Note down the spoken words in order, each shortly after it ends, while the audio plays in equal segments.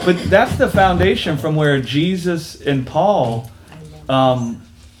But that's the foundation from where Jesus and Paul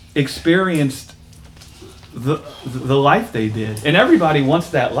experienced the life they did. And everybody wants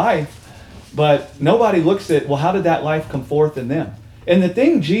that life, but nobody looks at, well, how did that life come forth in them? And the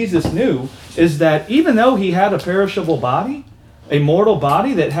thing Jesus knew is that even though he had a perishable body, a mortal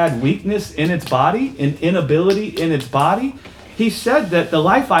body that had weakness in its body, an inability in its body, he said that the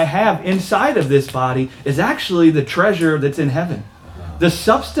life I have inside of this body is actually the treasure that's in heaven. The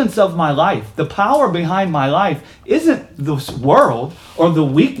substance of my life, the power behind my life isn't this world or the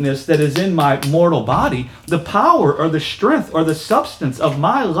weakness that is in my mortal body. The power or the strength or the substance of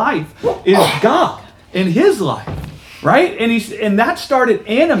my life is God in his life, right? And that started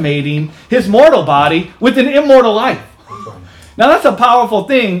animating his mortal body with an immortal life. Now that's a powerful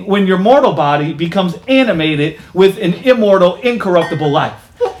thing when your mortal body becomes animated with an immortal, incorruptible life.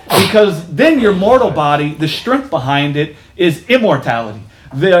 Because then your mortal body, the strength behind it is immortality.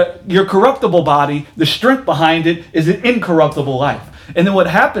 Your corruptible body, the strength behind it is an incorruptible life. And then what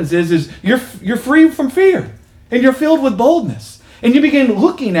happens is you're free from fear and you're filled with boldness. And you begin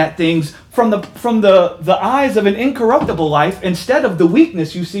looking at things from the eyes of an incorruptible life instead of the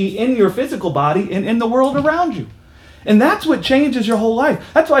weakness you see in your physical body and in the world around you. And that's what changes your whole life.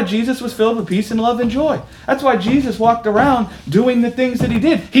 That's why Jesus was filled with peace and love and joy. That's why Jesus walked around doing the things that he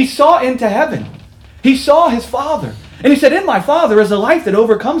did. He saw into heaven. He saw his Father. And he said, in my Father is a life that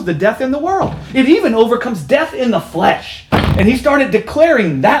overcomes the death in the world. It even overcomes death in the flesh. And he started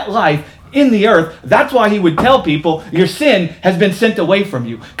declaring that life in the earth. That's why he would tell people, your sin has been sent away from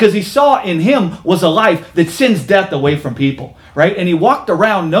you. Because he saw in him was a life that sends death away from people. Right? And he walked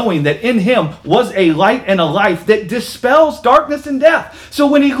around knowing that in him was a light and a life that dispels darkness and death. So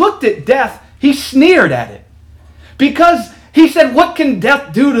when he looked at death, he sneered at it. Because he said, what can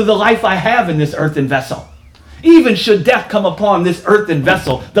death do to the life I have in this earthen vessel? Even should death come upon this earthen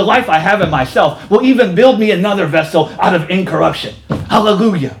vessel, the life I have in myself will even build me another vessel out of incorruption.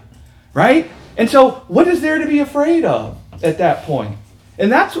 Hallelujah. Right? And so what is there to be afraid of at that point?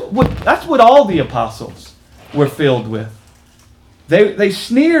 And that's what all the apostles were filled with. They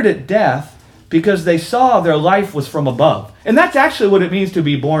sneered at death because they saw their life was from above. And that's actually what it means to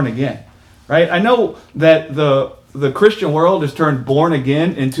be born again. Right? I know that the Christian world has turned born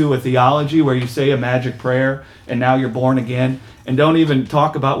again into a theology where you say a magic prayer and now you're born again and don't even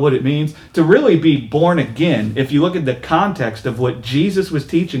talk about what it means. To really be born again, if you look at the context of what Jesus was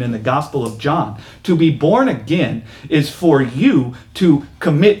teaching in the Gospel of John, to be born again is for you to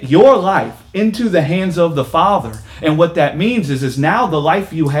commit your life into the hands of the Father. And what that means is now the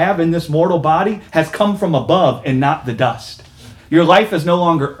life you have in this mortal body has come from above and not the dust. Your life is no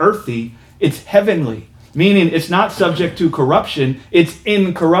longer earthy, it's heavenly. Meaning it's not subject to corruption, it's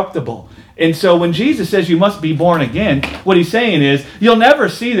incorruptible. And so when Jesus says you must be born again, what he's saying is you'll never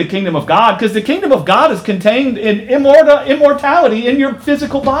see the kingdom of God because the kingdom of God is contained in immortality in your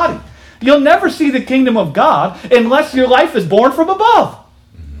physical body. You'll never see the kingdom of God unless your life is born from above.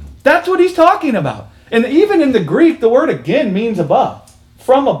 That's what he's talking about. And even in the Greek, the word again means above,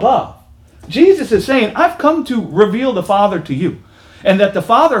 from above. Jesus is saying, I've come to reveal the Father to you. And that the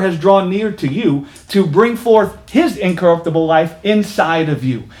Father has drawn near to you to bring forth his incorruptible life inside of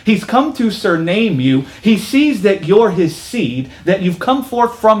you. He's come to surname you. He sees that you're his seed, that you've come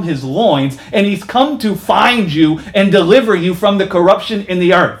forth from his loins, and he's come to find you and deliver you from the corruption in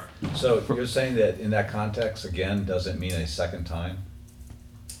the earth. So you're saying that in that context, again, doesn't mean a second time?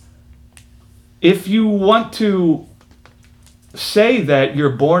 If you want to say that you're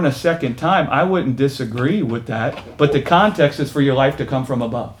born a second time, I wouldn't disagree with that. But the context is for your life to come from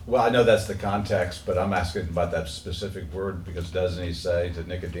above. Well, I know that's the context, but I'm asking about that specific word because doesn't he say to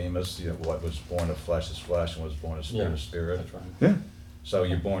Nicodemus, what was born of flesh is flesh and was born of spirit is spirit? That's right. Yeah. So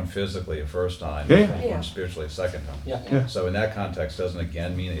you're born physically a first time, Yeah. you're born spiritually a second time. Yeah. So in that context, doesn't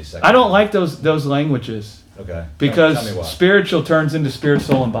again mean a second I don't time? like those languages. Okay. Because Tell me why. spiritual turns into spirit,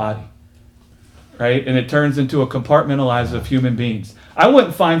 soul, and body. Right? And it turns into a compartmentalizer of human beings. I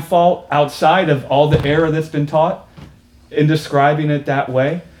wouldn't find fault outside of all the error that's been taught in describing it that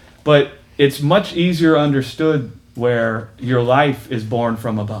way. But it's much easier understood where your life is born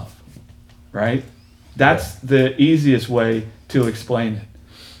from above. Right? That's the easiest way to explain it.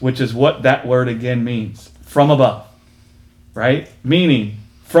 Which is what that word again means. From above. Right? Meaning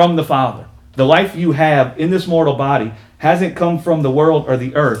from the Father. The life you have in this mortal body hasn't come from the world or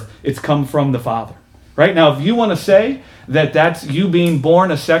the earth. It's come from the Father. Right? Now, if you want to say that that's you being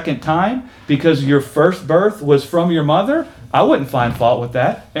born a second time because your first birth was from your mother, I wouldn't find fault with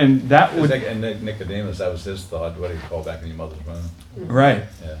that. And that would... And Nicodemus, that was his thought. What do you call back in your mother's womb? Right.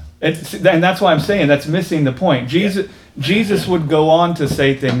 Yeah. And that's why I'm saying that's missing the point. Jesus would go on to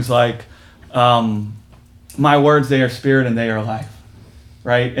say things like, my words, they are spirit and they are life.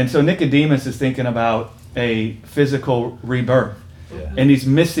 Right? And so Nicodemus is thinking about a physical rebirth. Yeah. And he's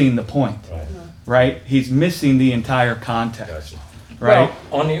missing the point. Right. Right? He's missing the entire context. Gotcha. Right?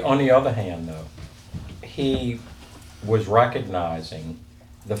 Well, on the other hand, though, he was recognizing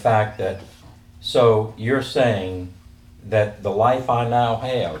the fact that, so you're saying that the life I now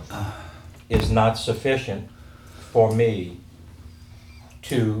have is not sufficient for me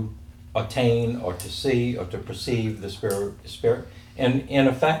to attain or to see or to perceive the spirit. And in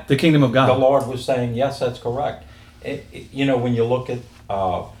effect, The kingdom of God. the Lord was saying, yes, that's correct. You know, when you look at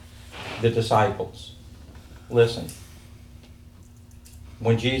the disciples, listen,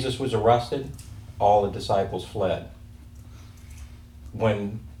 when Jesus was arrested, all the disciples fled.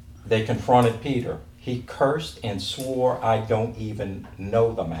 When they confronted Peter, he cursed and swore, I don't even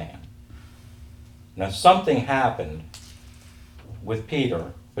know the man. Now, something happened with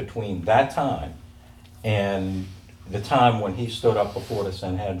Peter between that time and the time when he stood up before the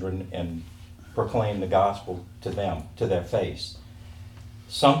Sanhedrin and proclaimed the gospel to them, to their face.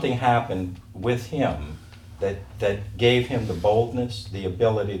 Something happened with him that gave him the boldness, the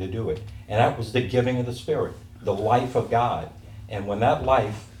ability to do it. And that was the giving of the Spirit, the life of God. And when that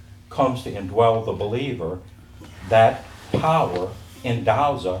life comes to indwell the believer, that power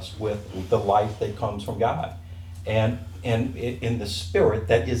endows us with the life that comes from God and in the Spirit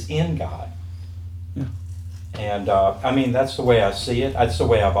that is in God. Yeah. And I mean, that's the way I see it. That's the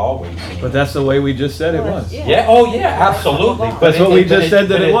way I've always seen it. But that's the way we just said it was. Yeah, oh yeah, absolutely. That's what we just said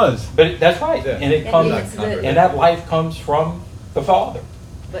that it was. But that's right. Yeah. And it comes, it's the- and that life comes from the Father.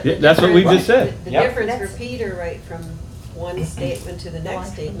 But Yeah, the that's what we difference- just said. The Yep. difference That's- for Peter, right, from one statement to the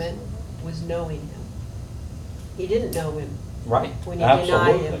next statement, was knowing him. He didn't know him Right. when he denied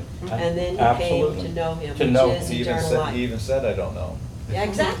Absolutely. him, and then he Absolutely. came to know him, To know which him. is He eternal life. even said, I don't know. Yeah,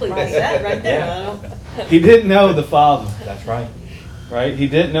 exactly, that's that right there. Yeah. I don't- He didn't know the Father, That's right. right? He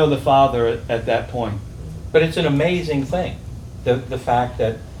didn't know the Father at that point. But it's an amazing thing, the fact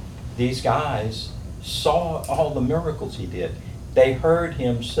that these guys saw all the miracles he did. They heard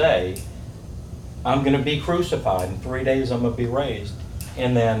him say, I'm going to be crucified, in 3 days I'm going to be raised.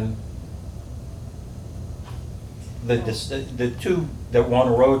 And then the two that were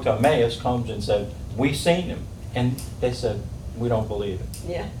on the road to Emmaus comes and said, we seen him. And they said, we don't believe it.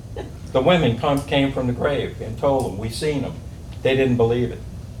 Yeah. The women came from the grave and told them, we seen him. They didn't believe it.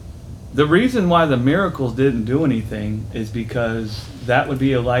 The reason why the miracles didn't do anything is because that would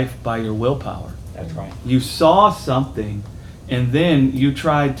be a life by your willpower. That's right. You saw something, and then you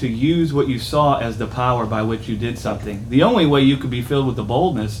tried to use what you saw as the power by which you did something. The only way you could be filled with the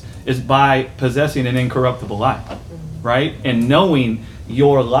boldness is by possessing an incorruptible life, right? And knowing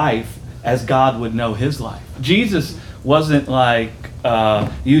your life as God would know his life. Jesus wasn't like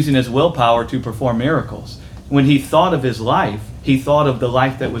using his willpower to perform miracles. When he thought of his life, he thought of the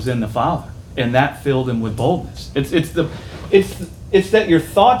life that was in the Father, and that filled him with boldness. It's that your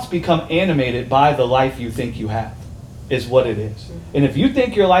thoughts become animated by the life you think you have, is what it is. And if you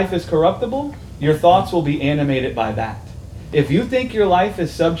think your life is corruptible, your thoughts will be animated by that. If you think your life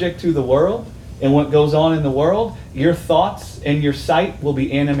is subject to the world and what goes on in the world, your thoughts and your sight will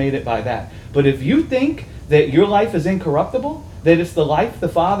be animated by that. But if you think that your life is incorruptible, that it's the life the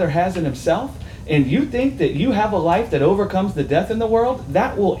Father has in himself, and you think that you have a life that overcomes the death in the world,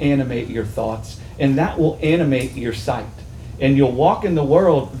 that will animate your thoughts and that will animate your sight. And you'll walk in the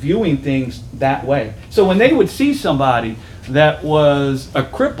world viewing things that way. So when they would see somebody that was a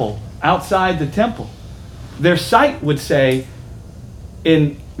cripple outside the temple, their sight would say,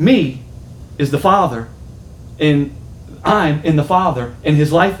 in me is the Father, and I'm in the Father, and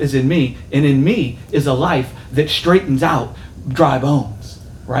his life is in me, and in me is a life that straightens out dry bones,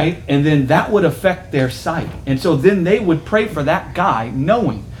 right? And then that would affect their sight. And so then they would pray for that guy,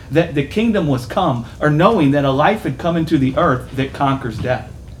 knowing that the kingdom was come, or knowing that a life had come into the earth that conquers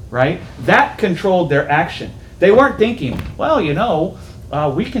death, right? That controlled their action. They weren't thinking, well,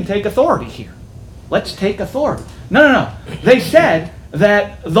 we can take authority here. Let's take authority. No. They said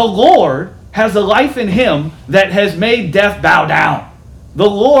that the Lord has a life in him that has made death bow down. The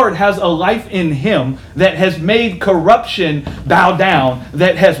Lord has a life in him that has made corruption bow down,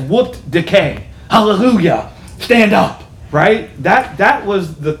 that has whooped decay. Hallelujah. Stand up. Right? That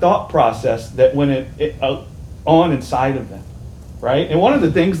was the thought process that went on inside of them. right? And one of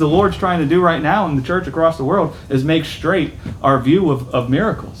the things the Lord's trying to do right now in the church across the world is make straight our view of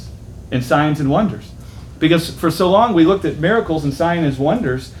miracles and signs and wonders. Because for so long we looked at miracles and signs and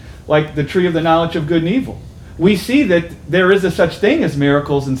wonders like the tree of the knowledge of good and evil. We see that there is a such thing as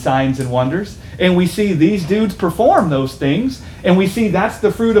miracles and signs and wonders, and we see these dudes perform those things, and we see that's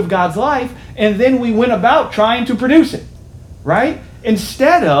the fruit of God's life, and then we went about trying to produce it, right?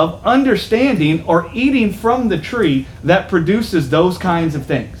 Instead of understanding or eating from the tree that produces those kinds of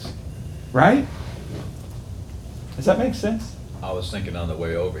things, right? Does that make sense? I was thinking on the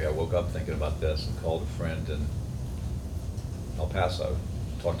way over here, I woke up thinking about this and called a friend in El Paso,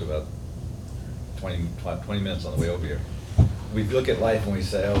 talked about 20 minutes on the way over here. We look at life and we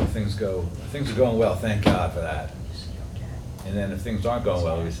say, oh, things are going well, thank God for that. And then if things aren't going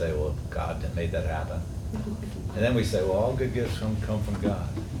well, we say, well, God made that happen. And then we say, well, all good gifts come from God.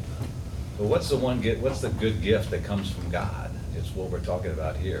 But what's the good gift that comes from God? It's what we're talking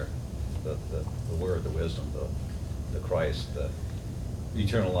about here. The word, the wisdom, the Christ, the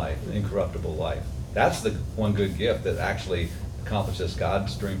eternal life, the incorruptible life. That's the one good gift that actually accomplishes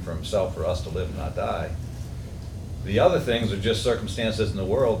God's dream for himself, for us to live and not die. The other things are just circumstances in the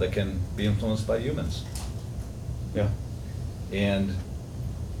world that can be influenced by humans. Yeah. And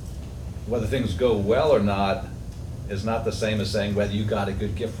whether things go well or not is not the same as saying whether you got a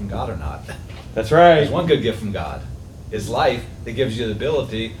good gift from God or not. That's right. There's one good gift from God. It's life that gives you the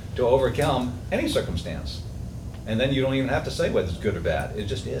ability to overcome any circumstance. And then you don't even have to say whether it's good or bad. It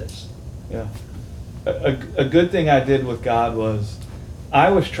just is. Yeah. A good thing I did with God was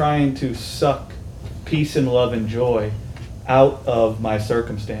I was trying to suck peace and love and joy out of my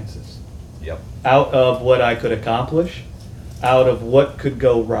circumstances. Yep. Out of what I could accomplish, out of what could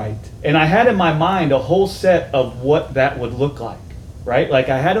go right. And I had in my mind a whole set of what that would look like, right? Like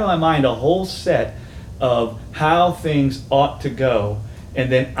I had in my mind a whole set of how things ought to go,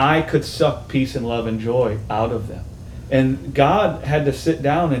 and then I could suck peace and love and joy out of them. And God had to sit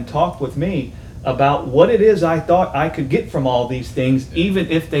down and talk with me about what it is I thought I could get from all these things,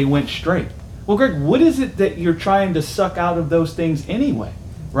 even if they went straight. Well, Greg, what is it that you're trying to suck out of those things anyway,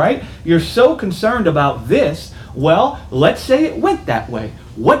 right? You're so concerned about this. Well, let's say it went that way.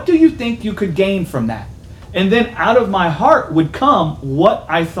 What do you think you could gain from that? And then out of my heart would come what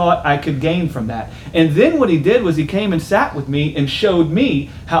I thought I could gain from that. And then what he did was he came and sat with me and showed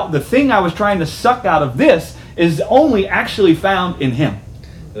me how the thing I was trying to suck out of this is only actually found in him.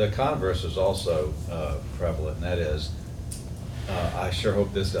 The converse is also prevalent, and that is, I sure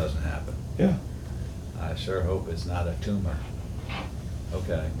hope this doesn't happen. Yeah. I sure hope it's not a tumor.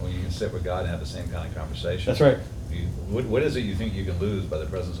 Okay, well, you can sit with God and have the same kind of conversation. That's right. What is it you think you can lose by the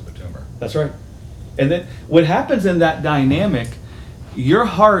presence of a tumor? That's right. And then what happens in that dynamic, your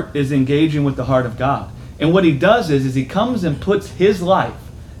heart is engaging with the heart of God. And what he does is he comes and puts his life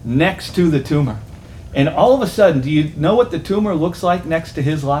next to the tumor. And all of a sudden, do you know what the tumor looks like next to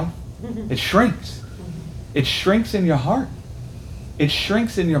his life? It shrinks. It shrinks in your heart. It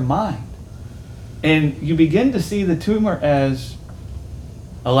shrinks in your mind. And you begin to see the tumor as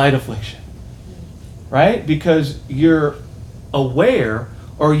a light affliction, right? Because you're aware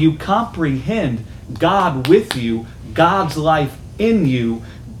or you comprehend God with you, God's life in you,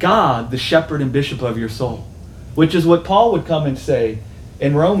 God, the shepherd and bishop of your soul, which is what Paul would come and say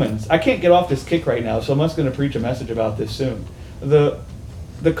in Romans. I can't get off this kick right now, so I'm just going to preach a message about this soon. The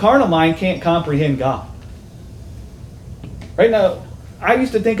carnal mind can't comprehend God. Right now, I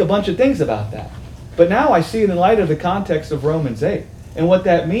used to think a bunch of things about that. But now I see it in light of the context of Romans 8. And what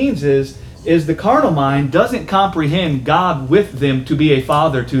that means is the carnal mind doesn't comprehend God with them to be a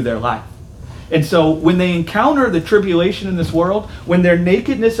father to their life. And so when they encounter the tribulation in this world, when their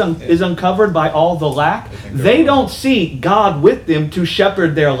nakedness is uncovered by all the lack, they don't see God with them to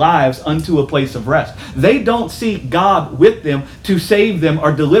shepherd their lives unto a place of rest. They don't see God with them to save them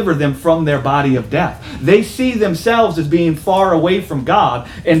or deliver them from their body of death. They see themselves as being far away from God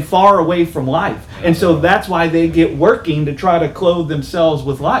and far away from life. And so that's why they get working to try to clothe themselves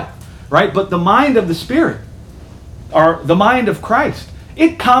with life, right? But the mind of the Spirit, or the mind of Christ,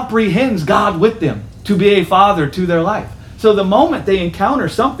 it comprehends God with them to be a father to their life. So the moment they encounter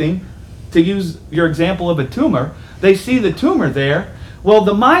something, to use your example of a tumor, they see the tumor there. Well,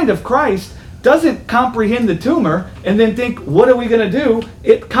 the mind of Christ doesn't comprehend the tumor and then think, what are we going to do?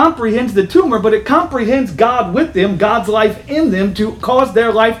 It comprehends the tumor, but it comprehends God with them, God's life in them to cause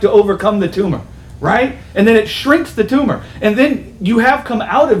their life to overcome the tumor. Right? And then it shrinks the tumor. And then you have come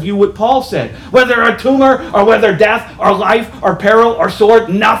out of you what Paul said. Whether a tumor or whether death or life or peril or sword,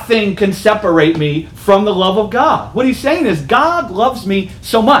 nothing can separate me from the love of God. What he's saying is God loves me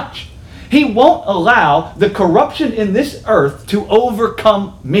so much. He won't allow the corruption in this earth to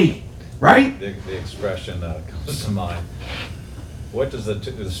overcome me, right? The expression comes to mind. What does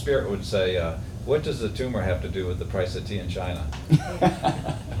the Spirit would say, what does the tumor have to do with the price of tea in China?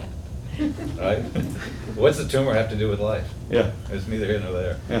 Right? What's the tumor have to do with life? Yeah. It's neither here nor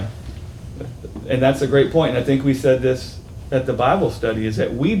there. Yeah. And that's a great point. And I think we said this at the Bible study, is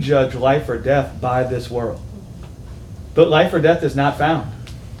that we judge life or death by this world. But life or death is not found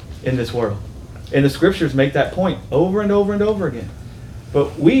in this world. And the scriptures make that point over and over and over again.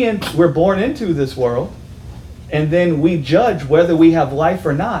 But we're born into this world, and then we judge whether we have life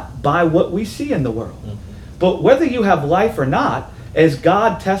or not by what we see in the world. But whether you have life or not, as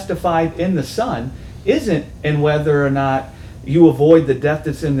God testified in the Son, isn't in whether or not you avoid the death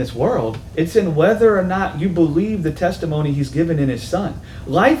that's in this world. It's in whether or not you believe the testimony He's given in His Son.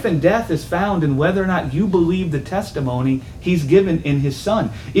 Life and death is found in whether or not you believe the testimony He's given in His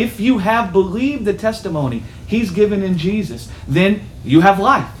Son. If you have believed the testimony He's given in Jesus, then you have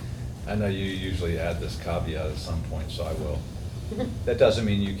life. I know you usually add this caveat at some point, so I will. That doesn't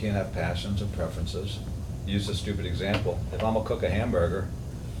mean you can't have passions and preferences. Use a stupid example. If I'm gonna cook a hamburger,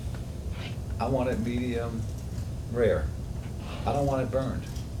 I want it medium rare. I don't want it burned.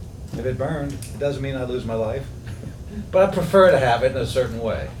 If it burned, it doesn't mean I lose my life, but I prefer to have it in a certain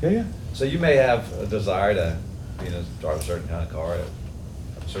way. Yeah. So you may have a desire to, drive a certain kind of car,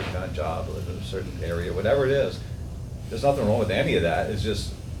 have a certain kind of job, live in a certain area, whatever it is. There's nothing wrong with any of that. It's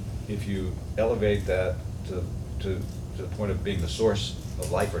just if you elevate that to the point of being the source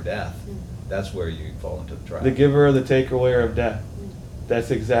of life or death, that's where you fall into the trap. The giver or the taker away of death.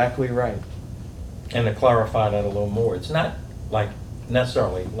 That's exactly right. And to clarify that a little more, it's not like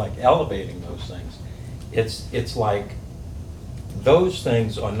necessarily like elevating those things. It's like those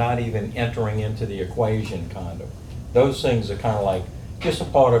things are not even entering into the equation, kind of. Those things are kind of like just a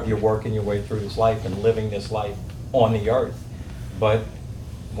part of your working your way through this life and living this life on the earth. But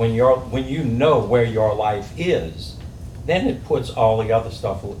when you know where your life is, then it puts all the other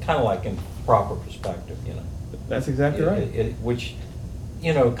stuff kind of like in proper perspective, That's exactly right. Which,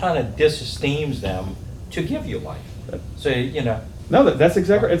 kind of disesteems them to give you life. So, No, that's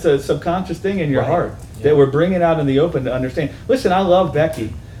exactly right. It's a subconscious thing in your Right. heart Yeah. that we're bringing out in the open to understand. Listen, I love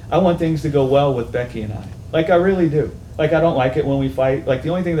Becky. I want things to go well with Becky and I. Like, I really do. Like, I don't like it when we fight. Like, the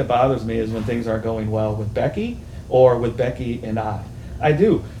only thing that bothers me is when things aren't going well with Becky or with Becky and I. I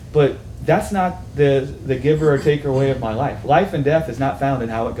do. But that's not the giver or taker away of my life. Life and death is not found in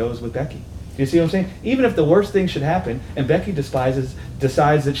how it goes with Becky. Do you see what I'm saying? Even if the worst thing should happen and Becky decides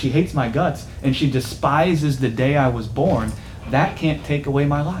that she hates my guts and she despises the day I was born, that can't take away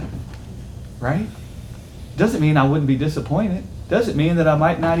my life. Right? Doesn't mean I wouldn't be disappointed. Doesn't mean that I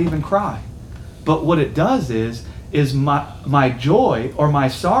might not even cry. But what it does is my joy or my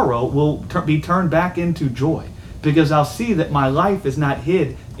sorrow will be turned back into joy, because I'll see that my life is not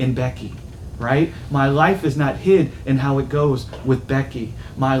hid in Becky. Right? My life is not hid in how it goes with Becky.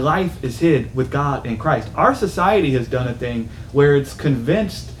 My life is hid with God in Christ. Our society has done a thing where it's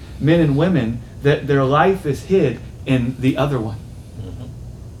convinced men and women that their life is hid in the other one. Mm-hmm.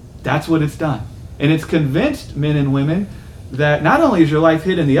 That's what it's done. And it's convinced men and women that not only is your life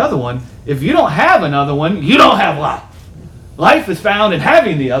hid in the other one, if you don't have another one, you don't have life. Life is found in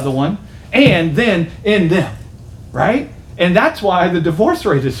having the other one and then in them. Right? And that's why the divorce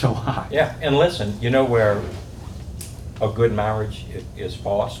rate is so high. Yeah, and listen, where a good marriage is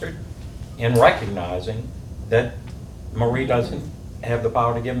fostered? In recognizing that Marie doesn't have the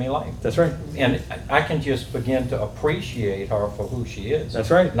power to give me life. That's right. And I can just begin to appreciate her for who she is.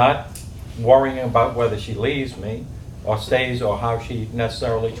 That's right. Not worrying about whether she leaves me or stays or how she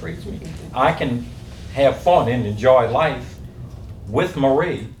necessarily treats me. I can have fun and enjoy life with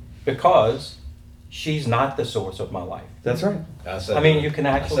Marie because she's not the source of my life. That's right. You can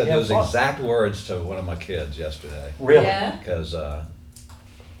actually I said have those fun. exact words to one of my kids yesterday. Really? Yeah. Because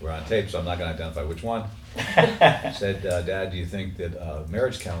we're on tape, so I'm not going to identify which one. Said, Dad, do you think that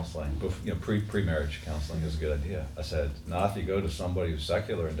marriage counseling, pre-marriage counseling is a good idea? I said, not if you go to somebody who's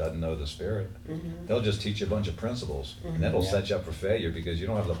secular and doesn't know the Spirit. Mm-hmm. They'll just teach you a bunch of principles, and that'll set you up for failure because you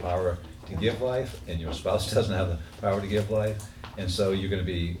don't have the power to give life, and your spouse doesn't have the power to give life. And so you're going to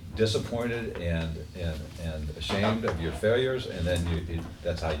be disappointed and ashamed of your failures, and then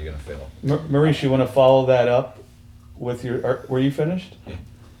that's how you're going to fail. Maurice, you want to follow that up with your... were you finished? Yeah.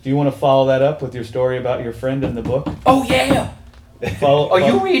 Do you want to follow that up with your story about your friend in the book? Oh, yeah. Are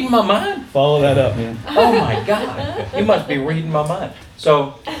you reading my mind? Follow that up, man. Oh, my God. You must be reading my mind.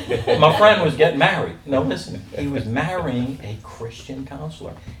 So, my friend was getting married. Now, listen, he was marrying a Christian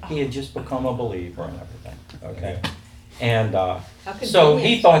counselor. He had just become a believer and everything, okay? And so convenient.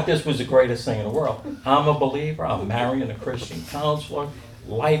 he thought this was the greatest thing in the world. I'm a believer. I'm marrying a Christian counselor.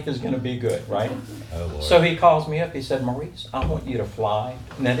 Life is going to be good, right? Oh, Lord. So he calls me up. He said, Maurice, I want you to fly.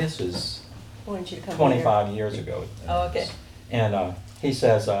 Now, this is I want you to come 25 years ago. here. Oh, okay. And he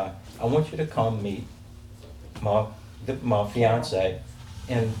says, I want you to come meet my fiance,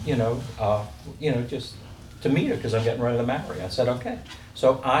 and just to meet her because I'm getting ready to marry. I said, okay.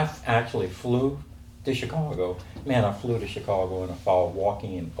 So I actually flew to Chicago. Man, I flew to Chicago in the fall,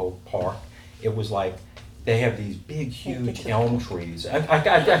 walking in Oak Park. It was like they have these big, huge elm trees. I'm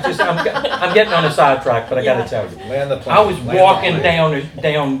getting on a sidetrack, but I got to tell you, Land the plane. I was Land the walking plane.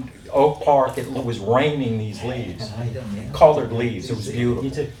 down Oak Park. It was raining these leaves, colored leaves. It was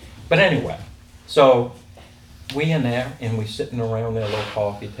beautiful. But anyway, so we in there and we sitting around their little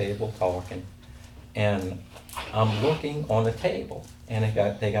coffee table talking, and I'm looking on the table, and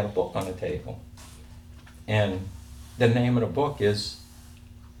they got a book on the table, and the name of the book is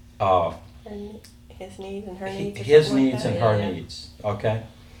His needs and her needs. or His something like Needs that? and Her Yeah. Needs. Okay,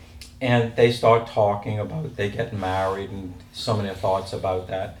 and they start talking about they getting married and some of their thoughts about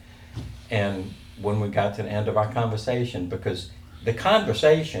that. And when we got to the end of our conversation, because the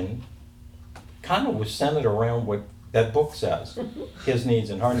conversation kind of was centered around what that book says, his needs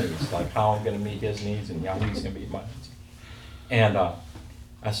and her needs, like how I'm going to meet his needs and how he's going to meet my needs. And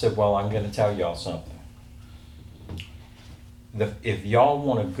I said, well, I'm going to tell y'all something. If y'all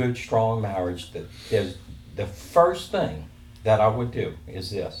want a good, strong marriage, the first thing that I would do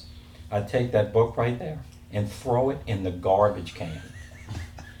is this. I'd take that book right there and throw it in the garbage can.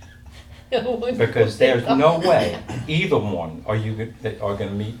 Because there's no way either one are going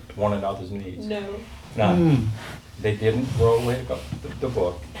to meet one another's needs. No. No, they didn't throw away the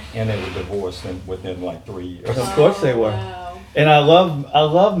book, and they were divorced within like 3 years. Of course they were. Wow. And I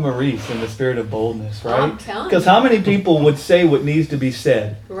love Maurice in the spirit of boldness, right? I'm telling Because you. how many people would say what needs to be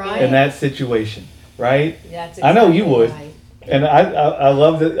said Right. in that situation, right? That's I know you exactly would. right. And I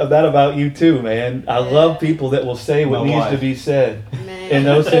love that about you too, man. I love people that will say what My needs wife. to be said Man. in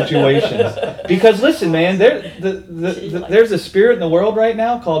those situations. Because listen, man, there's a spirit in the world right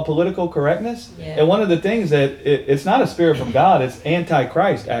now called political correctness. Yeah. And one of the things that it's not a spirit from God, it's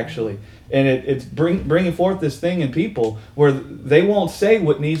anti-Christ actually. And it's bringing forth this thing in people where they won't say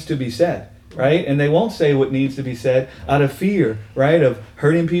what needs to be said. Right? And they won't say what needs to be said out of fear, right? Of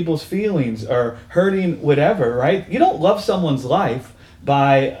hurting people's feelings or hurting whatever, right? You don't love someone's life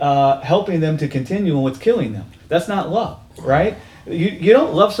by helping them to continue in what's killing them. That's not love, right? You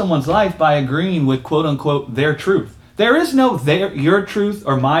don't love someone's life by agreeing with quote unquote their truth. There is no your truth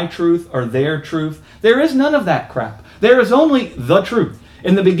or my truth or their truth. There is none of that crap. There is only the truth.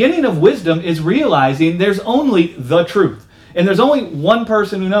 And the beginning of wisdom is realizing there's only the truth. And there's only one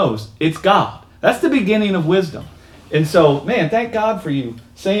person who knows. It's God. That's the beginning of wisdom. And so, man, thank God for you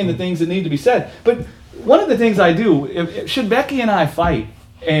saying the things that need to be said. But one of the things I do, should Becky and I fight,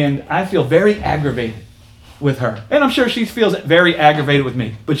 and I feel very aggravated with her, and I'm sure she feels very aggravated with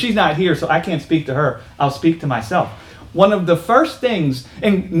me, but she's not here, so I can't speak to her. I'll speak to myself. One of the first things,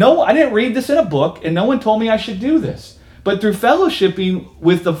 and no, I didn't read this in a book, and no one told me I should do this. But through fellowshipping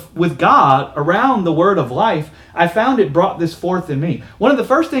with God around the word of life, I found it brought this forth in me. One of the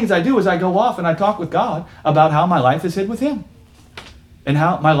first things I do is I go off and I talk with God about how my life is hid with him. And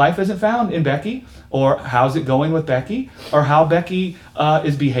how my life isn't found in Becky, or how's it going with Becky, or how Becky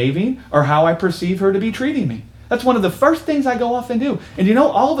is behaving, or how I perceive her to be treating me. That's one of the first things I go off and do. And you know,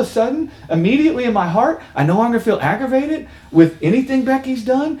 all of a sudden, immediately in my heart, I no longer feel aggravated with anything Becky's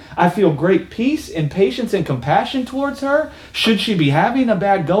done. I feel great peace and patience and compassion towards her, should she be having a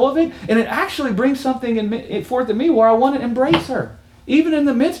bad go of it. And it actually brings something forth in me where I want to embrace her, even in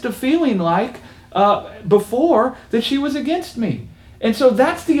the midst of feeling like before that she was against me. And so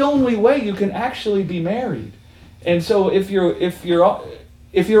that's the only way you can actually be married. And so if you're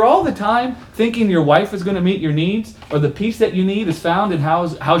all the time thinking your wife is going to meet your needs, or the peace that you need is found in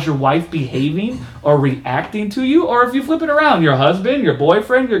how's your wife behaving or reacting to you, or if you flip it around, your husband, your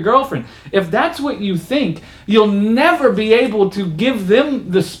boyfriend, your girlfriend, if that's what you think, you'll never be able to give them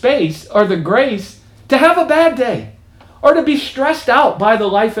the space or the grace to have a bad day or to be stressed out by the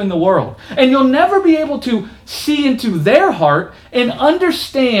life in the world. And you'll never be able to see into their heart and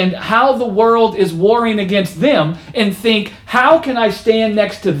understand how the world is warring against them and think, how can I stand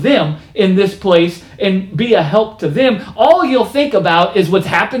next to them in this place and be a help to them? All you'll think about is what's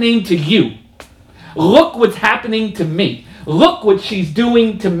happening to you. Look what's happening to me. Look what she's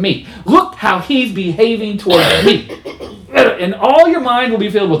doing to me. Look how he's behaving towards me. And all your mind will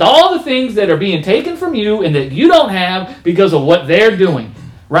be filled with all the things that are being taken from you and that you don't have because of what they're doing.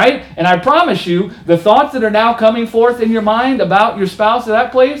 right? And I promise you, the thoughts that are now coming forth in your mind about your spouse at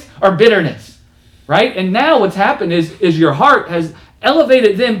that place are bitterness, right? And now what's happened is your heart has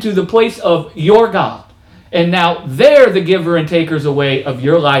elevated them to the place of your God. And now they're the giver and takers away of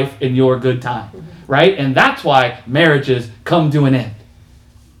your life and your good time, right? And that's why marriages come to an end,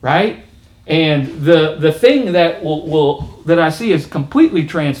 right? And the thing that that I see has completely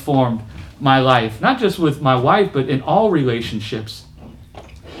transformed my life, not just with my wife, but in all relationships,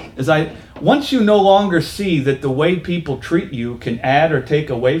 is once you no longer see that the way people treat you can add or take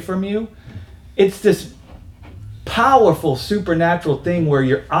away from you, it's this powerful supernatural thing where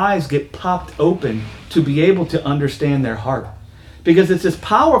your eyes get popped open to be able to understand their heart. Because it's this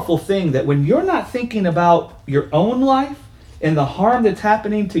powerful thing that when you're not thinking about your own life and the harm that's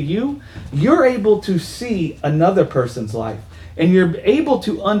happening to you, you're able to see another person's life. And you're able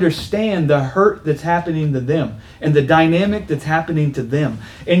to understand the hurt that's happening to them and the dynamic that's happening to them.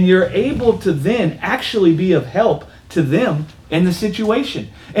 And you're able to then actually be of help to them in the situation.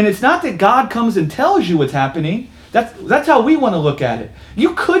 And it's not that God comes and tells you what's happening. That's how we want to look at it.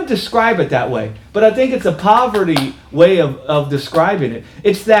 You could describe it that way, but I think it's a poverty way of describing it.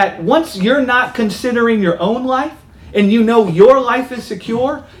 It's that once you're not considering your own life, and you know your life is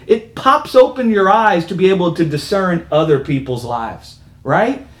secure, it pops open your eyes to be able to discern other people's lives,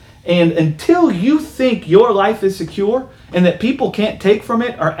 right? And until you think your life is secure and that people can't take from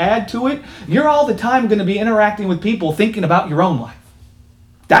it or add to it, you're all the time going to be interacting with people thinking about your own life.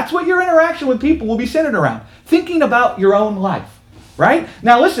 That's what your interaction with people will be centered around, thinking about your own life, right?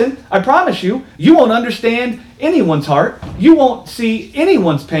 Now listen, I promise you, you won't understand anyone's heart. You won't see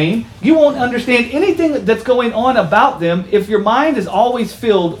anyone's pain. You won't understand anything that's going on about them if your mind is always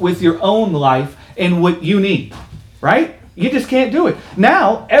filled with your own life and what you need, right? You just can't do it.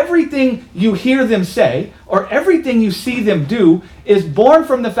 Now, everything you hear them say or everything you see them do is born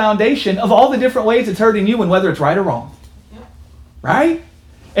from the foundation of all the different ways it's hurting you and whether it's right or wrong, right?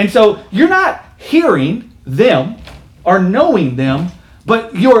 And so you're not hearing them or knowing them,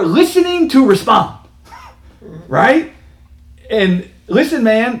 but you're listening to respond. Right? And listen,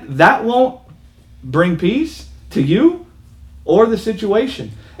 man, that won't bring peace to you or the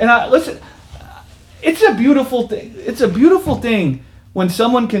situation. And listen, it's a beautiful thing. It's a beautiful thing when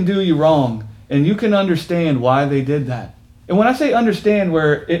someone can do you wrong and you can understand why they did that. And when I say understand,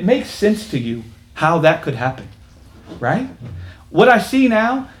 where it makes sense to you how that could happen, right? What I see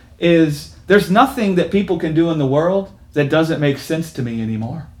now is there's nothing that people can do in the world that doesn't make sense to me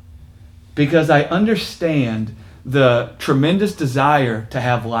anymore. Because I understand the tremendous desire to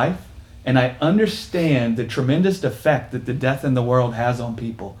have life, and I understand the tremendous effect that the death in the world has on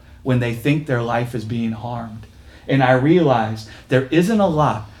people when they think their life is being harmed. And I realize there isn't a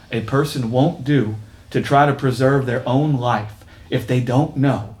lot a person won't do to try to preserve their own life if they don't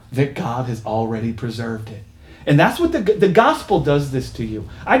know that God has already preserved it. And that's what the gospel does this to you.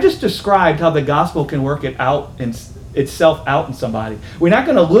 I just described how the gospel can work it out in itself out in somebody. We're not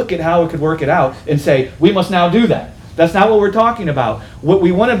going to look at how it could work it out and say, we must now do that. That's not what we're talking about. What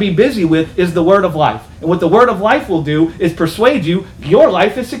we want to be busy with is the word of life. And what the word of life will do is persuade you your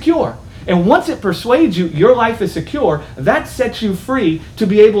life is secure. And once it persuades you your life is secure, that sets you free to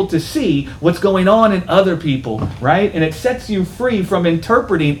be able to see what's going on in other people, right? And it sets you free from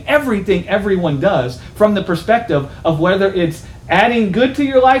interpreting everything everyone does from the perspective of whether it's adding good to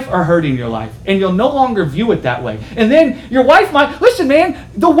your life or hurting your life. And you'll no longer view it that way. And then your wife might, listen man,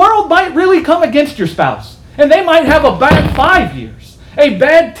 the world might really come against your spouse. And they might have a bad 5 years, a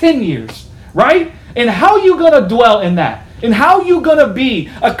bad 10 years, right? And how are you going to dwell in that? And how are you going to be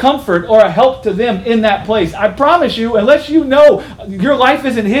a comfort or a help to them in that place? I promise you, unless you know your life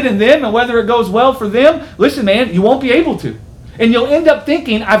isn't hidden in them and whether it goes well for them, listen man, you won't be able to. And you'll end up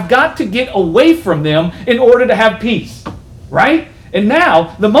thinking, I've got to get away from them in order to have peace. Right? And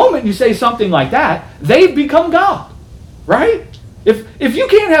now, the moment you say something like that, they've become God. Right? If you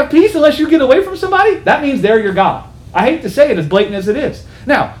can't have peace unless you get away from somebody, that means they're your God. I hate to say it as blatant as it is.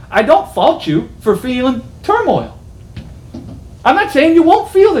 Now, I don't fault you for feeling turmoil. I'm not saying you won't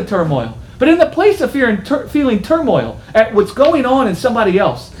feel the turmoil. But in the place of feeling turmoil at what's going on in somebody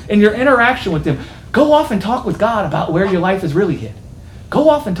else, in your interaction with them, go off and talk with God about where your life is really hid. Go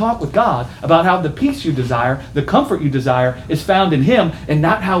off and talk with God about how the peace you desire, the comfort you desire, is found in Him and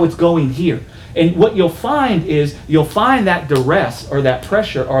not how it's going here. And what you'll find is you'll find that duress or that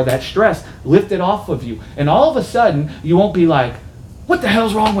pressure or that stress lifted off of you. And all of a sudden, you won't be like, what the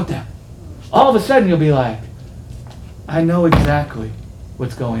hell's wrong with them? All of a sudden, you'll be like, I know exactly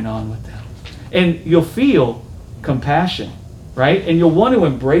what's going on with them. And you'll feel compassion, right? And you'll want to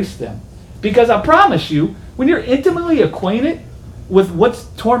embrace them. Because I promise you, when you're intimately acquainted with what's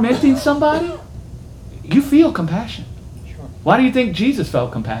tormenting somebody, you feel compassion. Sure. Why do you think Jesus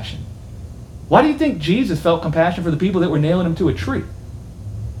felt compassion? Why do you think Jesus felt compassion for the people that were nailing him to a tree?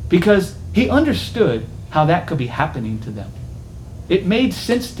 Because he understood how that could be happening to them. It made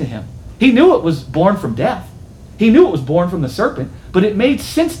sense to him. He knew it was born from death. He knew it was born from the serpent, but it made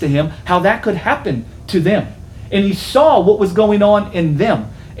sense to him how that could happen to them. And he saw what was going on in them.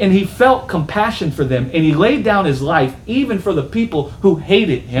 And he felt compassion for them. And he laid down his life even for the people who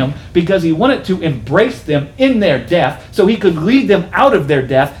hated him, because he wanted to embrace them in their death so he could lead them out of their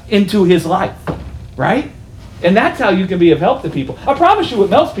death into his life. Right? And that's how you can be of help to people. I promise you what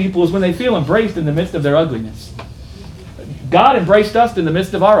helps people is when they feel embraced in the midst of their ugliness. God embraced us in the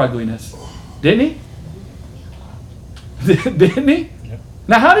midst of our ugliness. Didn't he? Didn't he? Yep.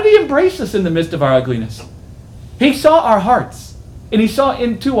 Now, how did he embrace us in the midst of our ugliness? He saw our hearts, and he saw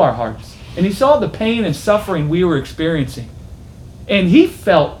into our hearts, and he saw the pain and suffering we were experiencing. And he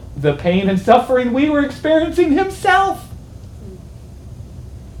felt the pain and suffering we were experiencing himself.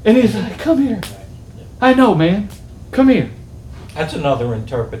 And he's like, come here. I know, man. Come here. That's another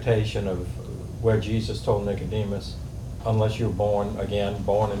interpretation of where Jesus told Nicodemus, unless you're born again,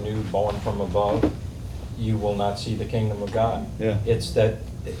 born anew, born from above, you will not see the kingdom of God. Yeah. It's that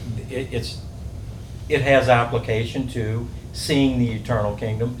it has application to seeing the eternal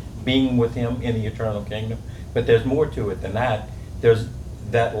kingdom, being with him in the eternal kingdom. But there's more to it than that. There's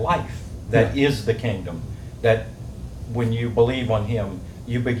that life that is the kingdom, that when you believe on him,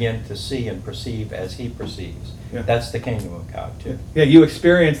 you begin to see and perceive as he perceives. Yeah. That's the kingdom of God too. Yeah, you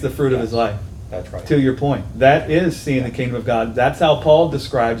experience the fruit of his life. That's right. To your point. That is seeing the kingdom of God. That's how Paul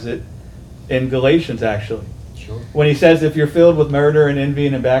describes it in Galatians, actually. Sure. When he says, if you're filled with murder and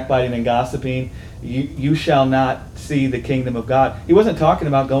envying and backbiting and gossiping, you shall not see the kingdom of God. He wasn't talking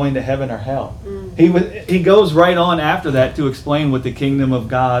about going to heaven or hell. He goes right on after that to explain what the kingdom of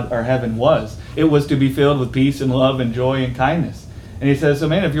God or heaven was. It was to be filled with peace and love and joy and kindness. And he says, so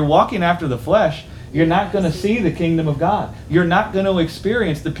man, if you're walking after the flesh, you're not going to see the kingdom of God. You're not going to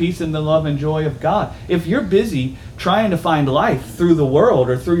experience the peace and the love and joy of God. If you're busy trying to find life through the world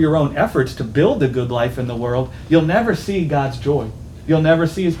or through your own efforts to build a good life in the world, you'll never see God's joy. You'll never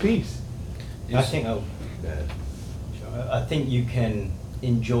see his peace. I think you can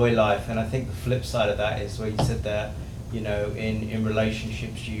enjoy life, and I think the flip side of that is where you said that, in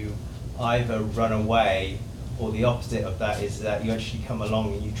relationships you either run away, or the opposite of that is that you actually come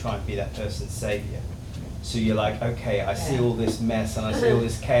along and you try and be that person's savior. So you're like, okay, I see all this mess and I see all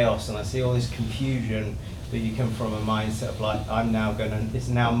this chaos and I see all this confusion, but you come from a mindset of like, it's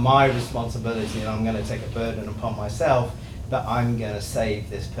now my responsibility and I'm going to take a burden upon myself that I'm going to save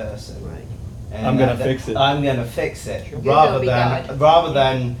this person. Right. And I'm going to fix it. I'm going to fix it. You're gonna be God. Rather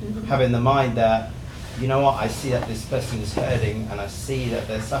than having the mind that, you know what, I see that this person is hurting and I see that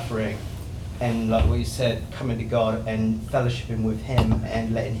they're suffering. And like what you said, coming to God and fellowshipping with him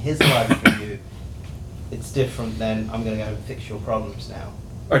and letting his life for you, it's different than I'm going to go and fix your problems now.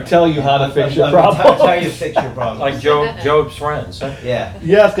 Or tell you how to fix your I'm problem. tell you to fix your problems. Like Job's friends. Huh? Yeah.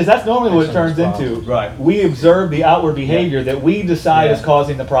 Yes, because that's normally what it turns That's into. Right. We observe the outward behavior that we decide Yeah. is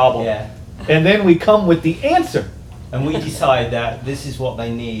causing the problem. Yeah. And then we come with the answer. And we decide that this is what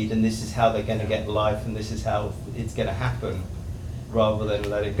they need and this is how they're going to get life and this is how it's going to happen, rather than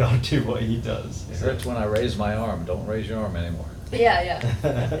letting God do what he does. It hurts when I raise my arm. Don't raise your arm anymore. Yeah.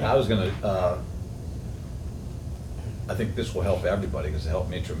 I was going to, I think this will help everybody because it helped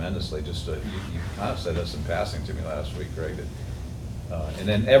me tremendously. Just you kind of said this in passing to me last week, Greg. And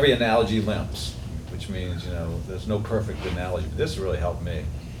then every analogy limps, which means, there's no perfect analogy. But this really helped me.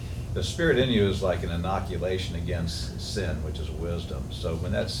 The Spirit in you is like an inoculation against sin, which is wisdom. So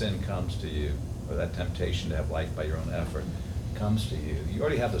when that sin comes to you, or that temptation to have life by your own effort comes to you, you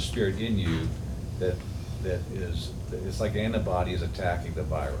already have the Spirit in you that it's like antibodies attacking the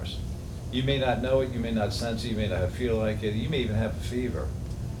virus. You may not know it, you may not sense it, you may not feel like it, you may even have a fever,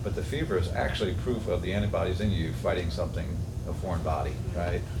 but the fever is actually proof of the antibodies in you fighting something, a foreign body,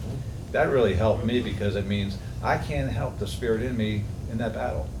 right? That really helped me because it means I can't help the Spirit in me in that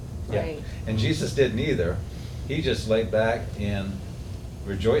battle. Right. And Jesus didn't either. He just laid back and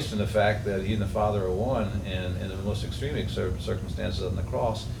rejoiced in the fact that he and the Father are one, and in the most extreme circumstances on the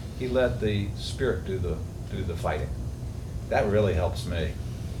cross, he let the Spirit do the fighting. That really helps me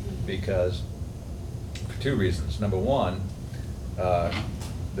because for two reasons. Number one,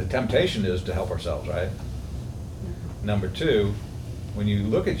 the temptation is to help ourselves, right? Number two, when you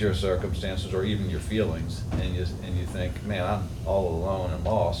look at your circumstances or even your feelings and you think, man, I'm all alone and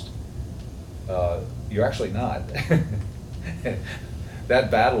lost, you're actually not.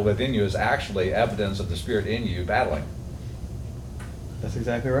 That battle within you is actually evidence of the Spirit in you battling. That's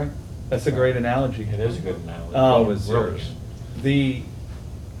exactly right. That's a great analogy. It is a good analogy. What was Really. yours?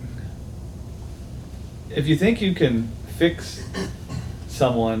 If you think you can fix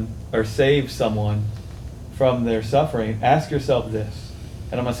someone or save someone from their suffering, ask yourself this.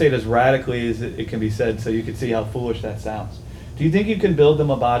 And I'm going to say it as radically as it can be said so you can see how foolish that sounds. Do you think you can build them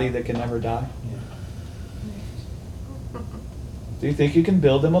a body that can never die? Do you think you can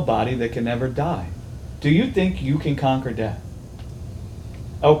build them a body that can never die? Do you think you can conquer death?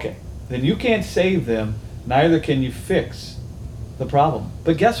 Okay, then you can't save them, neither can you fix the problem.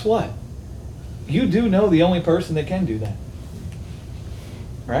 But guess what? You do know the only person that can do that.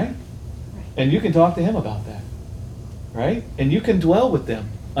 Right? And you can talk to him about that. Right? And you can dwell with them,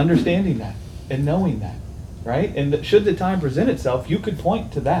 understanding that and knowing that. Right? And should the time present itself, you could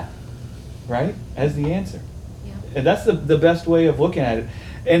point to that. Right? As the answer. Yeah. And that's the best way of looking at it.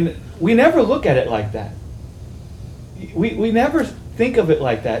 And we never look at it like that. We never think of it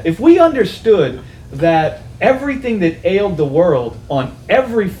like that. If we understood that everything that ailed the world on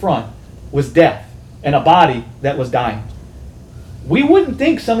every front was death and a body that was dying, we wouldn't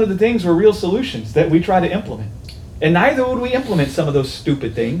think some of the things were real solutions that we try to implement. And neither would we implement some of those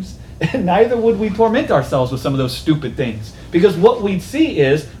stupid things. And neither would we torment ourselves with some of those stupid things. Because what we'd see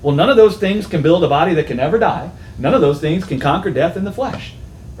is, well, none of those things can build a body that can never die. None of those things can conquer death in the flesh.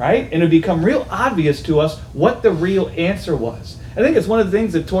 Right? And it would become real obvious to us what the real answer was. I think it's one of the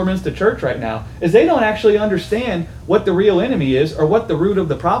things that torments the church right now, is they don't actually understand what the real enemy is or what the root of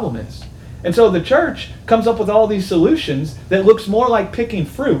the problem is. And so the church comes up with all these solutions that looks more like picking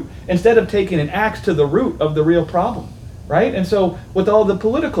fruit instead of taking an axe to the root of the real problem. Right? And so with all the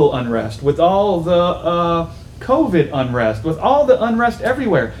political unrest, with all the COVID unrest, with all the unrest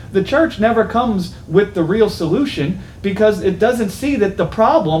everywhere, the church never comes with the real solution because it doesn't see that the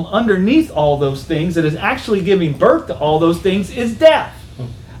problem underneath all those things that is actually giving birth to all those things is death.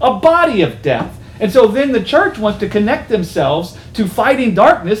 A body of death. And so then the church wants to connect themselves to fighting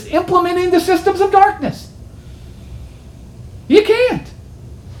darkness, implementing the systems of darkness. You can't.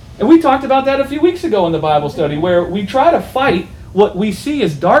 And we talked about that a few weeks ago in the Bible study, where we try to fight what we see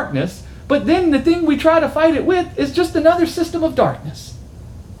as darkness, but then the thing we try to fight it with is just another system of darkness.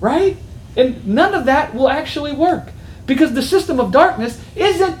 Right? And none of that will actually work, because the system of darkness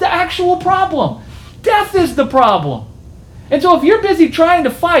isn't the actual problem. Death is the problem. And so if you're busy trying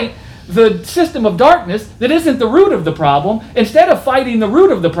to fight the system of darkness that isn't the root of the problem, instead of fighting the root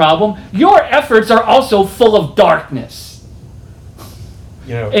of the problem, your efforts are also full of darkness.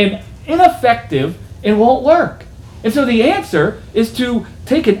 And ineffective, and won't work. And so the answer is to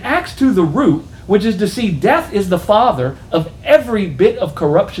take an axe to the root, which is to see death is the father of every bit of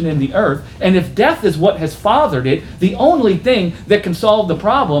corruption in the earth. And if death is what has fathered it, the only thing that can solve the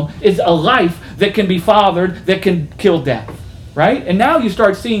problem is a life that can be fathered, that can kill death. Right? And now you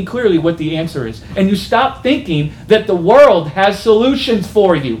start seeing clearly what the answer is. And you stop thinking that the world has solutions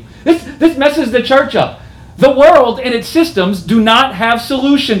for you. This messes the church up. The world and its systems do not have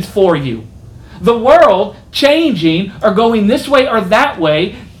solutions for you. The world changing or going this way or that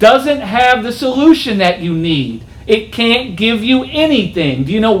way doesn't have the solution that you need. It can't give you anything.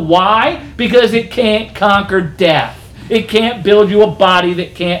 Do you know why? Because it can't conquer death. It can't build you a body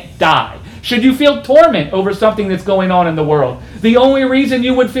that can't die. Should you feel torment over something that's going on in the world? The only reason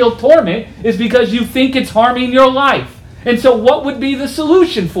you would feel torment is because you think it's harming your life. And so what would be the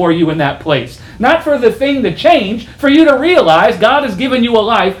solution for you in that place? Not for the thing to change, for you to realize God has given you a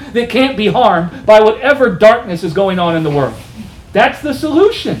life that can't be harmed by whatever darkness is going on in the world. That's the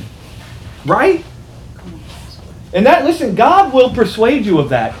solution. Right? And that, listen, God will persuade you of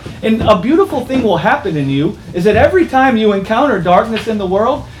that. And a beautiful thing will happen in you is that every time you encounter darkness in the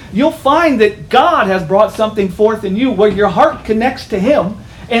world, you'll find that God has brought something forth in you where your heart connects to Him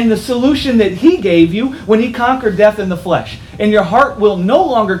and the solution that He gave you when He conquered death in the flesh. And your heart will no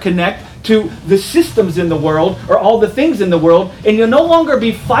longer connect to the systems in the world or all the things in the world, and you'll no longer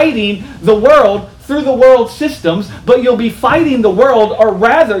be fighting the world through the world systems, but you'll be fighting the world, or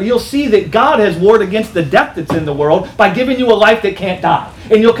rather you'll see that God has warred against the death that's in the world by giving you a life that can't die.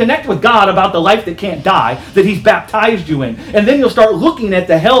 And you'll connect with God about the life that can't die, that He's baptized you in. And then you'll start looking at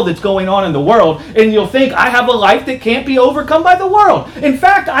the hell that's going on in the world, and you'll think, I have a life that can't be overcome by the world. In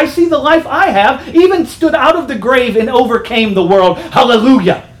fact, I see the life I have even stood out of the grave and overcame the world.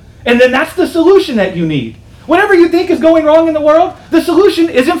 Hallelujah. And then that's the solution that you need. Whatever you think is going wrong in the world, the solution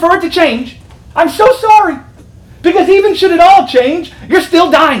isn't for it to change. I'm so sorry. Because even should it all change, you're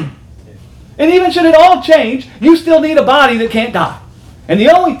still dying. And even should it all change, you still need a body that can't die. And the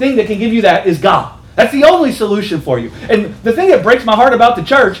only thing that can give you that is God. That's the only solution for you. And the thing that breaks my heart about the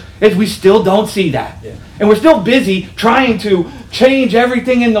church is we still don't see that. Yeah. And we're still busy trying to change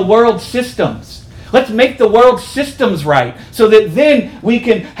everything in the world systems. Let's make the world systems right so that then we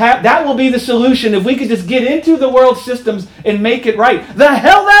can have, that will be the solution. If we could just get into the world systems and make it right. The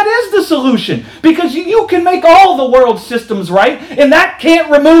hell, that is the solution. Because you can make all the world systems right, and that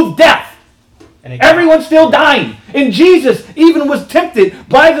can't remove death. Everyone's still dying. And Jesus even was tempted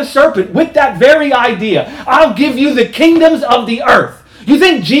by the serpent with that very idea. I'll give you the kingdoms of the earth. You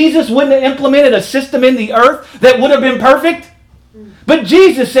think Jesus wouldn't have implemented a system in the earth that would have been perfect? But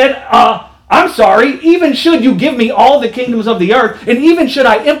Jesus said, I'm sorry, even should you give me all the kingdoms of the earth, and even should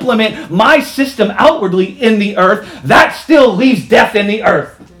I implement my system outwardly in the earth, that still leaves death in the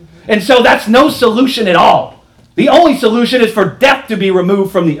earth. And so that's no solution at all. The only solution is for death to be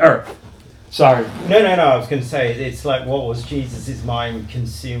removed from the earth. Sorry. No. I was going to say, it's like, what was Jesus' mind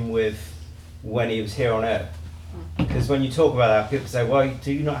consumed with when he was here on earth? Because when you talk about that, people say, well,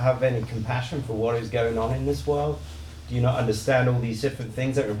 do you not have any compassion for what is going on in this world? Do you not understand all these different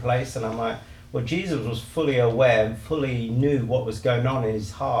things that are in place? And I'm like, well, Jesus was fully aware and fully knew what was going on in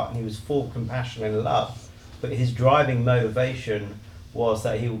his heart, and he was full of compassion and love. But his driving motivation was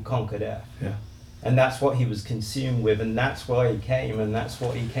that he would conquer death. Yeah. And that's what he was consumed with, and that's why he came, and that's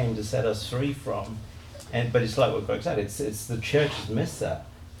what he came to set us free from. But it's like what Greg said, it's the church has missed that.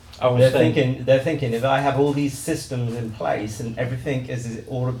 They're thinking, if I have all these systems in place and everything as it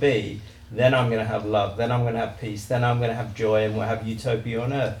ought to be, then I'm going to have love, then I'm going to have peace, then I'm going to have joy, and we'll have utopia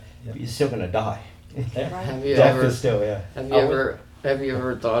on earth. But you're still going to die. Have you Death ever is still, yeah. have you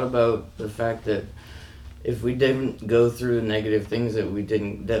ever thought about the fact that if we didn't go through the negative things that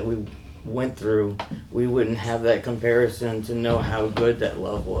we went through, we wouldn't have that comparison to know how good that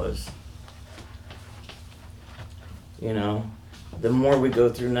love was? You know, the more we go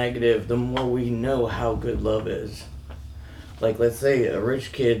through negative, the more we know how good love is. Like, let's say a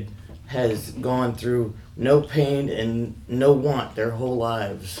rich kid has gone through no pain and no want their whole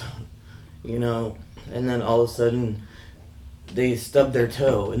lives, you know, and then all of a sudden they stub their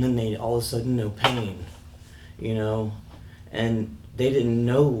toe, and then they all of a sudden no pain, you know, and they didn't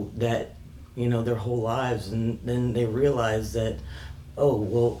know that, you know, their whole lives, and then they realize that, oh,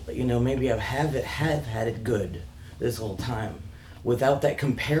 well, you know, maybe I have had it good this whole time. Without that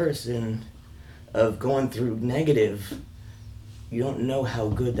comparison of going through negative, you don't know how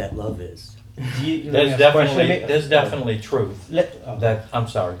good that love is. There's definitely truth. That I'm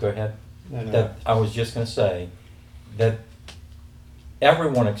sorry. Go ahead. No. That I was just going to say that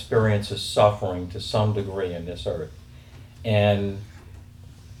everyone experiences suffering to some degree in this earth, and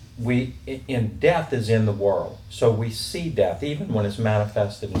death is in the world, so we see death even when it's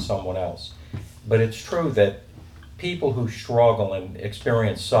manifested in someone else. But it's true that people who struggle and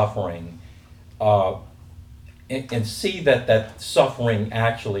experience suffering and see that suffering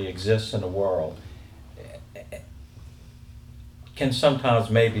actually exists in the world can sometimes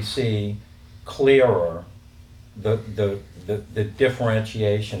maybe see clearer the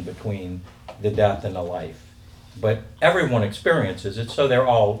differentiation between the death and the life. But everyone experiences it, so they're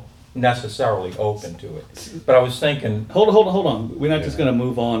all necessarily open to it. But I was thinking... Hold on. We're not just going to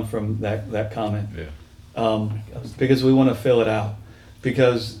move on from that comment. Yeah. Because we want to fill it out.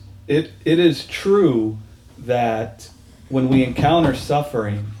 Because it is true that when we encounter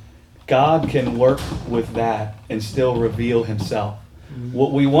suffering, God can work with that and still reveal himself. Mm-hmm.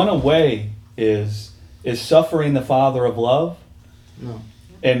 What we want to weigh is suffering the Father of love? No.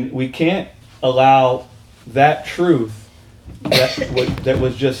 And we can't allow that truth that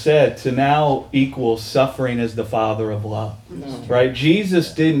was just said to now equal suffering as the Father of love. No. Right?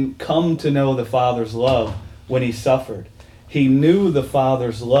 Jesus didn't come to know the Father's love when he suffered. He knew the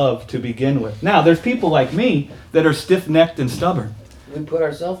Father's love to begin with. Now, there's people like me that are stiff-necked and stubborn. We put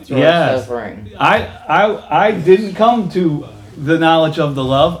ourselves through our suffering. I didn't come to the knowledge of the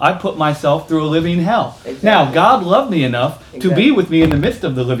love. I put myself through a living hell. Exactly. Now, God loved me enough to be with me in the midst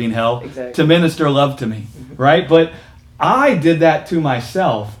of the living hell to minister love to me, right? But I did that to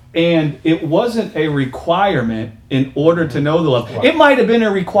myself, and it wasn't a requirement in order to know the love. Right. It might have been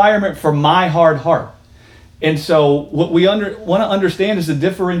a requirement for my hard heart. And so what we want to understand is the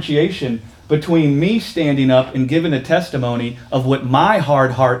differentiation between me standing up and giving a testimony of what my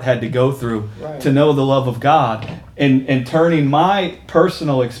hard heart had to go through to know the love of God, and turning my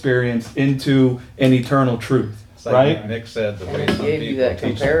personal experience into an eternal truth. It's like right? Nick said, the way And some he gave you people that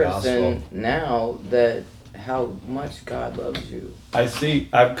teach the comparison gospel. now that how much God loves you.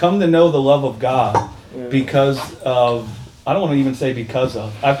 I've come to know the love of God because of, I don't want to even say because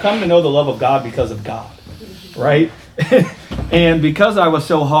of, I've come to know the love of God because of God, right? And because I was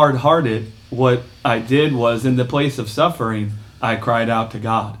so hard-hearted, what I did was, in the place of suffering, I cried out to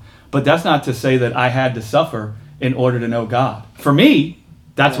God. But that's not to say that I had to suffer in order to know God. For me,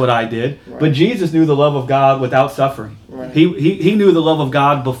 that's what I did. Right. But Jesus knew the love of God without suffering. Right. He knew the love of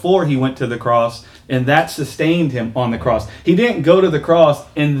God before he went to the cross, and that sustained him on the cross. He didn't go to the cross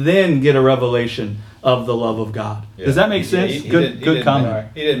and then get a revelation of the love of God. Yeah. Does that make sense? He Good didn't comment.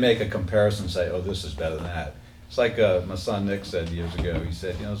 He didn't make a comparison and say, oh, this is better than that. It's like my son Nick said years ago. He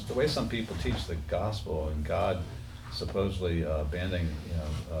said, you know, it's the way some people teach the gospel and God supposedly abandoning,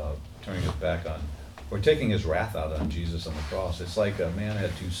 turning his back on, or taking his wrath out on Jesus on the cross. It's like a man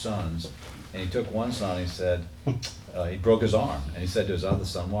had 2 sons, and he took one son, he said, he broke his arm, and he said to his other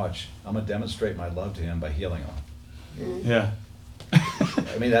son, watch, I'm going to demonstrate my love to him by healing him. Yeah.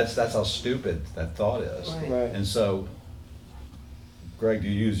 I mean, that's how stupid that thought is. Right. Right. And so, Greg,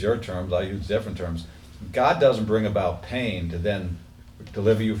 you use your terms, I use different terms. God doesn't bring about pain to then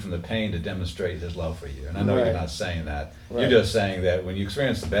deliver you from the pain to demonstrate his love for you. And I know Right. you're not saying that. Right. You're just saying that when you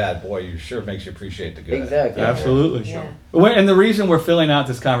experience the bad, boy, you sure makes you appreciate the good. Exactly. Absolutely. Yeah. And the reason we're filling out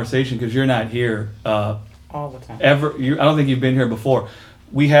this conversation, because you're not here All the time. I don't think you've been here before.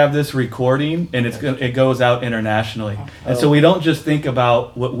 We have this recording, and it goes out internationally. And so we don't just think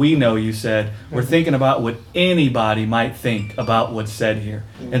about what we know you said. We're thinking about what anybody might think about what's said here.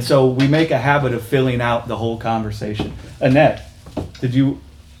 And so we make a habit of filling out the whole conversation. Annette, it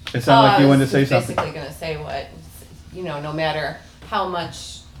sounded like you wanted to say something. I was basically going to say what, no matter how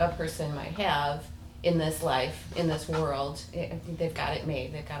much a person might have in this life, in this world, they've got it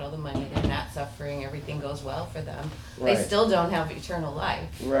made. They've got all the money. They're not suffering. Everything goes well for them. Right. They still don't have eternal life.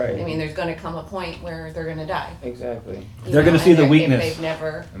 Right. I mean, there's going to come a point where they're going to die. Exactly. They're gonna see the weakness. If they've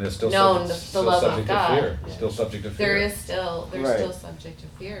never And they're still known subject, the love of God. to fear. Still subject to fear. They're Right. still subject to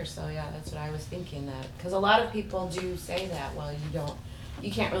fear. So yeah, that's what I was thinking, that because a lot of people do say that. Well,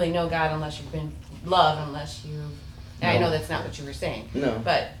 you can't really know God unless you've been loved, unless you. And I No. know that's not what you were saying, No.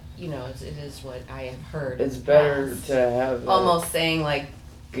 but it is what I have heard. It's in the better past. to have that. Almost saying like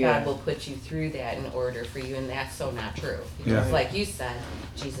God Yeah. will put you through that in order for you, and that's so not true. Because Yeah. like you said,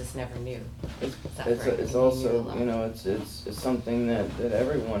 Jesus never knew suffering. It's He knew also, love. it's something that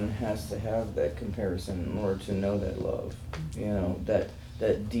everyone has to have that comparison in order to know that love,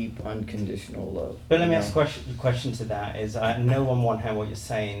 that deep unconditional love. But let me you ask know? a question to that. Is I know on one hand what you're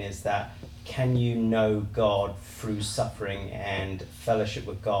saying is that can you know God through suffering and fellowship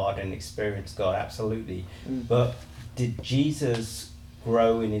with God and experience God? Absolutely. Mm. But did Jesus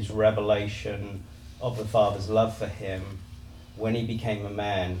grow in his revelation of the Father's love for him when he became a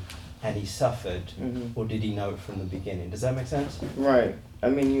man and he suffered, Mhm. or did he know it from the beginning? Does that make sense? Right. I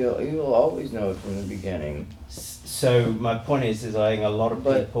mean, you'll always know it from the beginning. So my point is I think a lot of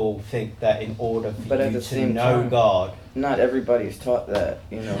But- people think that in order for but at you the to same know time- God, Not everybody's taught that,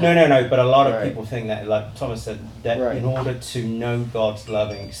 No, but a lot of Right. people think that, like Thomas said, that Right. in order to know God's love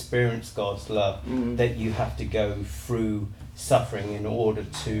and experience God's love, Mhm. that you have to go through suffering in order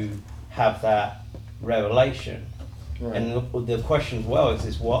to have that revelation. Right. And the question as well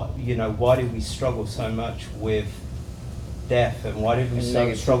is why do we struggle so much with death, and why did we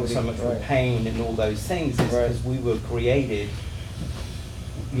And struggle so much negativity, with right. pain and all those things? Is Right. because we were created,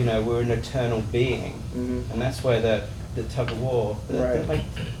 we're an eternal being. Mhm. And that's where the tug of war. Right.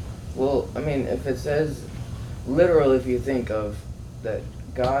 Well, I mean, if it says, literally, if you think of that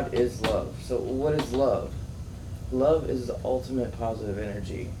God is love. So what is love? Love is the ultimate positive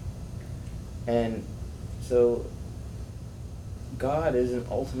energy. And so God is an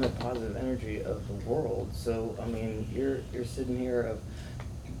ultimate positive energy of the world. So, I mean, you're sitting here of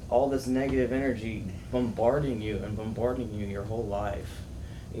all this negative energy bombarding you your whole life,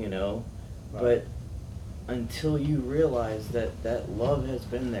 But until you realize that love has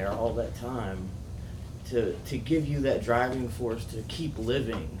been there all that time to give you that driving force to keep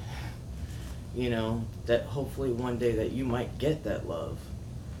living, that hopefully one day that you might get that love,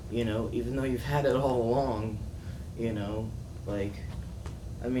 even though you've had it all along,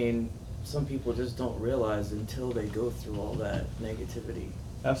 some people just don't realize until they go through all that negativity.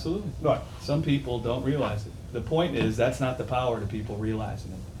 Absolutely. Right. Some people don't realize it. The point is, that's not the power to people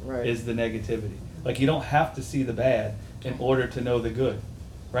realizing it. Right. Is the negativity. Like, you don't have to see the bad in order to know the good.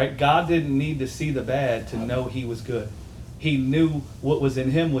 Right? God didn't need to see the bad to know he was good. He knew what was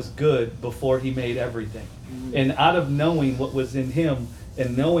in him was good before he made everything. Mhm. And out of knowing what was in him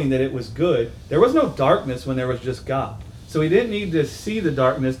and knowing that it was good, there was no darkness when there was just God. So he didn't need to see the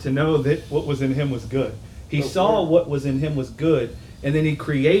darkness to know that what was in him was good. He But saw we're- what was in him was good, and then he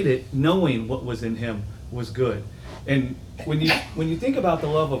created knowing what was in him was good. And when you think about the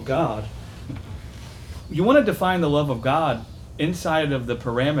love of God, you want to define the love of God inside of the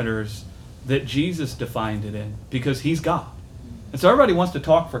parameters that Jesus defined it in, because he's God. And so everybody wants to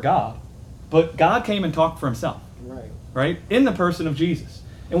talk for God, but God came and talked for himself. Right. right? In the person of Jesus.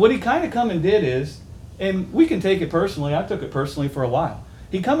 And what he kind of come and did is, and we can take it personally, I took it personally for a while.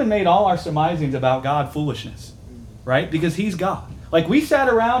 He come and made all our surmisings about God foolishness, right? Because he's God. Like we sat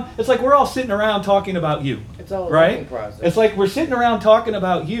around, it's like we're all sitting around talking about you. It's all a right? learning process. It's like we're sitting around talking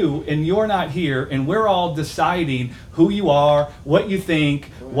about you and you're not here and we're all deciding who you are, what you think,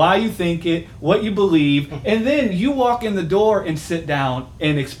 why you think it, what you believe, and then you walk in the door and sit down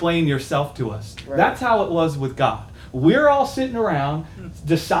and explain yourself to us. Right. That's how it was with God. We're all sitting around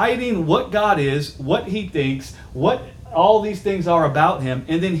deciding what God is, what he thinks, what all these things are about him,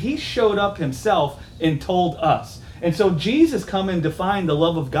 and then he showed up himself and told us. And so Jesus come and defined the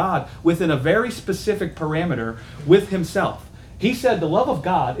love of God within a very specific parameter with himself. He said the love of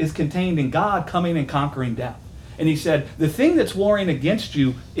God is contained in God coming and conquering death. And he said the thing that's warring against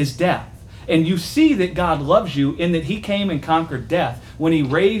you is death. And you see that God loves you in that he came and conquered death when he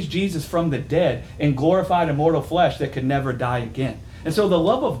raised Jesus from the dead and glorified immortal flesh that could never die again. And so the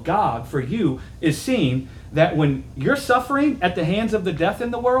love of God for you is seen that when you're suffering at the hands of the death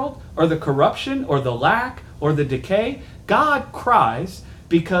in the world, or the corruption, or the lack, or the decay, God cries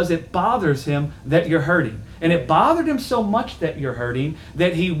because it bothers him that you're hurting. And it bothered him so much that you're hurting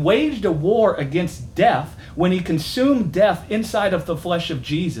that he waged a war against death when he consumed death inside of the flesh of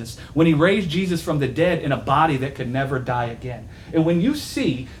Jesus, when he raised Jesus from the dead in a body that could never die again. And when you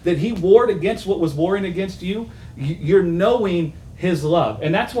see that he warred against what was warring against you, you're knowing his love.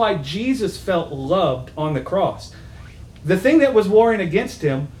 And that's why Jesus felt loved on the cross. The thing that was warring against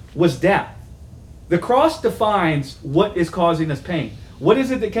him was death. The cross defines what is causing us pain. What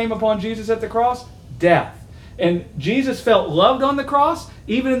is it that came upon Jesus at the cross? Death. And Jesus felt loved on the cross,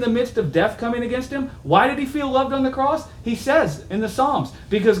 even in the midst of death coming against him. Why did he feel loved on the cross? He says in the Psalms,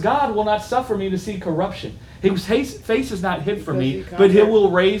 because God will not suffer me to see corruption. His face is not hid from me, but he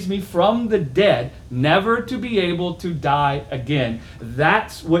will raise me from the dead, never to be able to die again.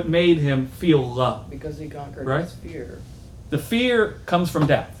 That's what made him feel loved. Because he conquered Right? his fear. The fear comes from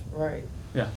death. Right.